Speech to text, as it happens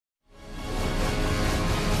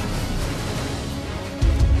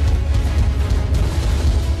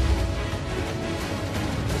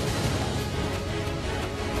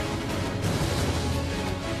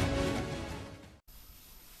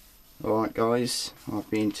Alright guys, I've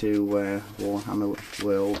been to Warhammer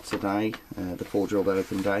World today, the Forge World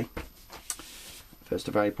Open Day, 1st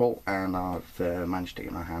of April, and I've managed to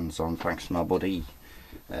get my hands on, thanks to my buddy,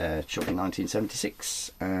 Chucky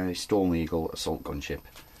 1976, Storm Eagle Assault Gunship.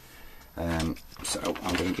 So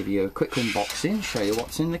I'm going to give you a quick unboxing, show you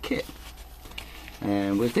what's in the kit.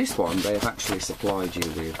 And with this one, they've actually supplied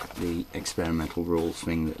you with the experimental rules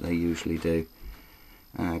thing that they usually do.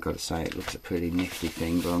 I've got to say, it looks a pretty nifty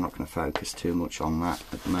thing, but I'm not going to focus too much on that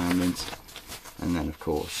at the moment. And then of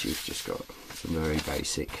course you've just got some very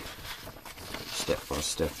basic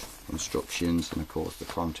step-by-step instructions, and of course the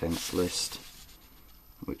contents list,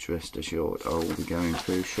 which rest assured I will be going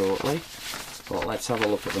through shortly. But let's have a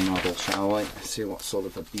look at the model, shall we? See what sort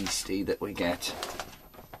of a beastie that we get.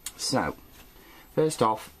 So, first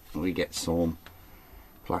off, we get some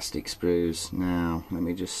plastic sprues. Now, let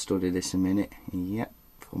me just study this a minute. Yep,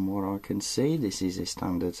 from what I can see, this is a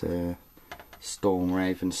standard Storm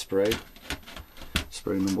Raven sprue.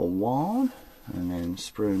 Sprue number 1, and then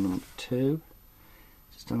sprue number 2.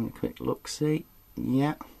 Just having a quick look-see.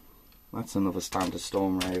 Yep, that's another standard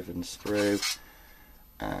Storm Raven sprue.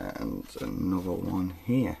 And another one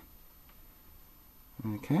here.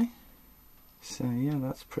 Okay, so yeah,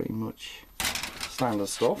 that's pretty much standard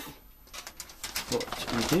stuff. But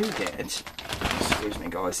you do get, excuse me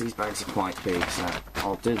guys, these bags are quite big, so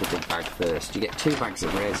I'll do the big bag first. You get 2 bags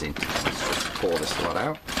of resin. Let's just pour this lot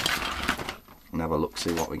out and have a look,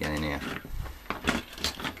 see what we get in here.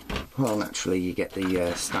 Well, naturally you get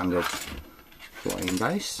the standard flying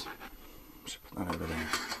base. Just put that over there.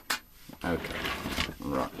 Okay,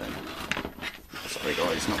 right then. Sorry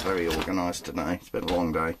guys, not very organised today, it's been a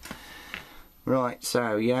long day. Right,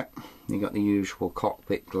 so yeah, you got the usual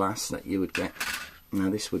cockpit glass that you would get. Now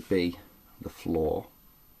this would be the floor.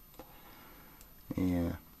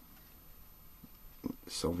 Yeah.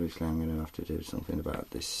 So obviously I'm going to have to do something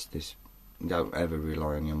about this. Don't ever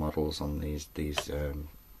rely on your models on these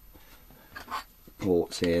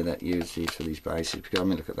ports here that use these for these bases, because I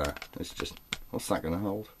mean, look at that, it's just, what's that going to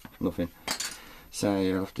hold? Nothing. So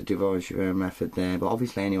you'll have to devise your own method there, but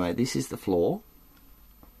obviously anyway, this is the floor.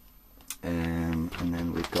 And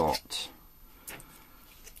then we've got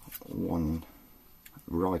one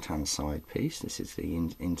right hand side piece. This is the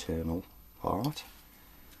internal part,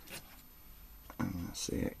 and that's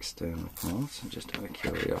the external part. So just out of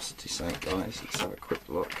curiosity's sake guys, let's have a quick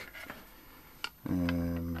look.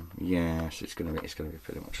 Yes, it's going to be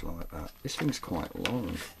pretty much like that. This thing's quite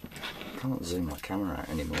long. I can't zoom my camera out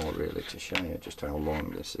anymore really to show you just how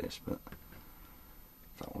long this is, but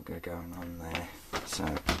that will get going on there. So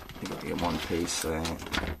you've got your one piece there,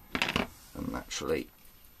 and naturally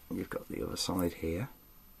you've got the other side here,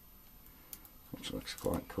 which looks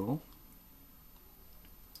quite cool.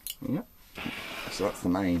 Yep, so that's the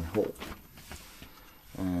main hull,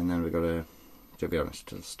 and then we've got to be honest,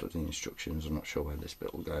 to study instructions, I'm not sure where this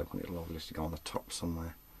bit will go, but it'll obviously go on the top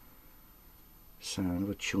somewhere. So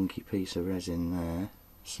another chunky piece of resin there,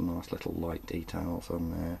 some nice little light details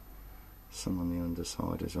on there, some on the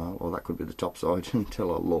underside as well, or that could be the top side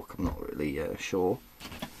until I look, I'm not really sure.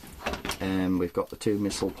 And we've got the 2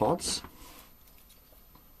 missile pods,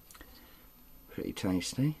 pretty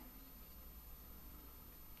tasty.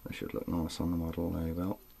 They should look nice on the model, there you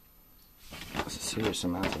go. There's a serious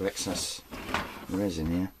amount of excess resin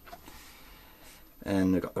here.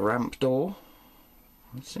 And we've got the ramp door.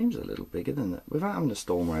 It seems a little bigger than that. Without having a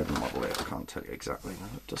Storm Raven model here, I can't tell you exactly,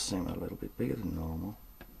 but it does seem a little bit bigger than normal.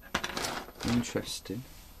 Interesting.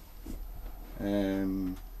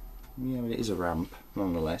 Yeah, it is a ramp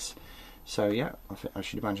nonetheless. So yeah, I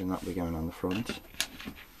should imagine that will be going on the front.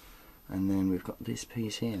 And then we've got this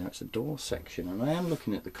piece here. Now it's a door section, and I am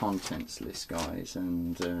looking at the contents list, guys,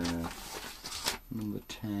 and number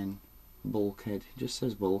 10, bulkhead. It just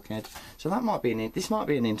says bulkhead. So that might be this might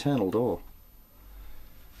be an internal door.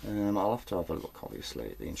 I'll have to have a look, obviously,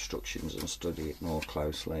 at the instructions and study it more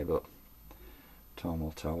closely, but time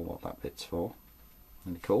will tell what that bit's for.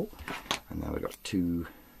 Really cool. And now we've got 2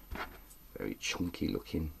 very chunky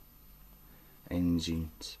looking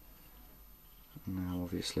engines. Now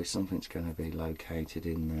obviously something's going to be located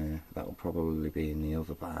in there. That will probably be in the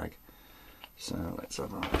other bag. So let's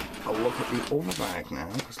have a look at the other bag now,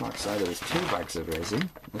 because like I say, there was 2 bags of resin.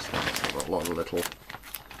 This one's got a lot of little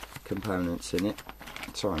components in it.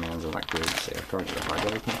 Sorry, my hands are that greasy, I can't get the bag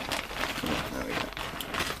open. Yeah, there we go.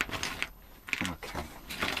 Okay,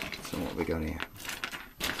 so what have we got here?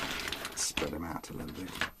 Let's spread them out a little bit.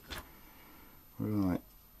 Right.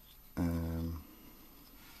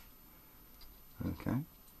 Okay,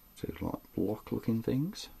 2 like block looking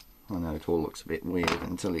things. I know it all looks a bit weird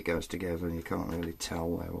until it goes together and you can't really tell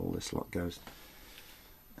where all this lot goes.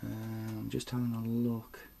 I'm just having a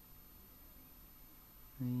look.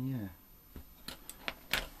 Yeah,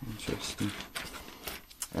 interesting.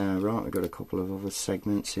 Right, we've got a couple of other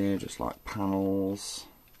segments here, just like panels,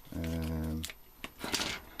 and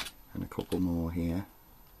a couple more here.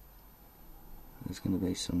 There's going to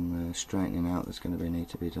be some straightening out that's going to need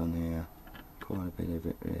to be done here, quite a bit of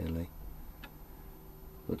it really,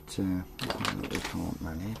 but we can't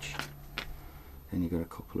manage. Then you've got a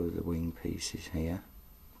couple of the wing pieces here.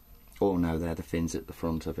 Oh no, they're the fins at the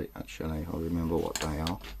front of it actually, I remember what they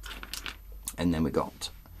are. And then we got,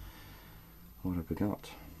 what have we got?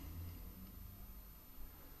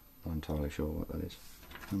 Not entirely sure what that is.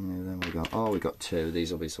 And then we got, oh, we got two.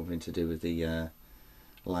 These will be something to do with the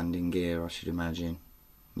landing gear, I should imagine.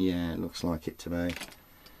 Yeah, it looks like it to me.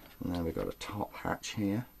 And then we've got a top hatch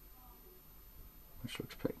here, which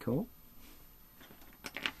looks pretty cool.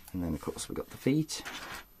 And then of course we've got the feet,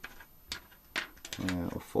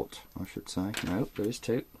 or foot I should say. No, there is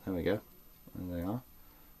two. There we go. There they are.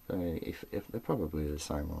 If they're probably the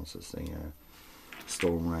same ones as the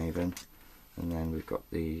Storm Raven. And then we've got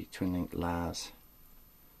the twin link LAS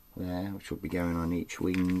there, which will be going on each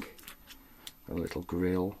wing. A little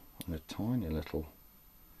grill and a tiny little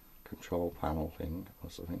control panel thing or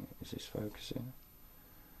something. Is this focusing?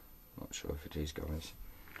 Not sure if it is, guys.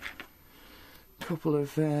 A couple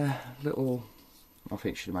of little, I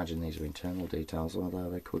think you should imagine these are internal details, although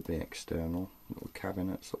they could be external. Little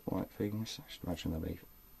cabinets look like things. I should imagine they'll be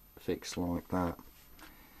fixed like that.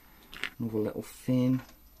 Another little fin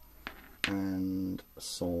and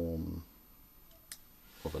some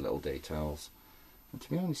other little details. And to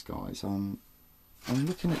be honest, guys, I'm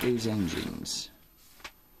looking at these engines,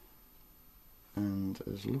 and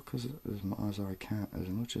as much as I can,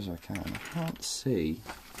 I can't see.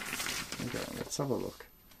 Okay, let's have a look.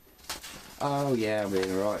 Oh yeah, I'm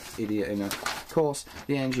being a right idiot enough. Of course,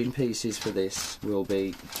 the engine pieces for this will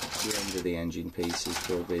be, the end of the engine pieces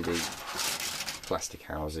will be the plastic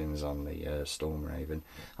housings on the Storm Raven.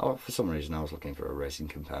 Oh, for some reason I was looking for a resin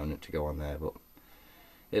component to go on there, but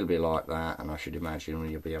it'll be like that, and I should imagine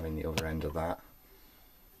you'll be having the other end of that.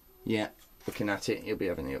 Yeah, looking at it, you'll be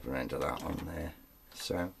having the other end of that on there.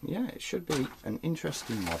 So yeah, it should be an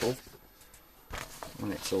interesting model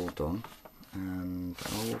when it's all done, and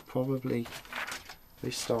I will probably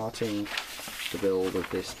be starting the build of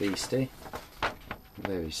this beastie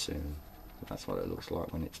very soon. That's what it looks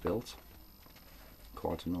like when it's built.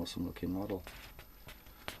 Quite an awesome looking model.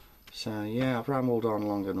 So yeah, I've rambled on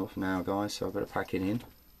long enough now, guys, so I better pack it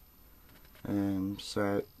in.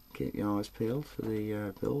 So keep your eyes peeled for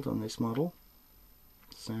the build on this model.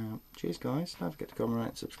 So cheers, guys, don't forget to comment, rate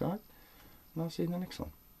and subscribe, and I'll see you in the next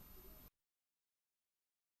one.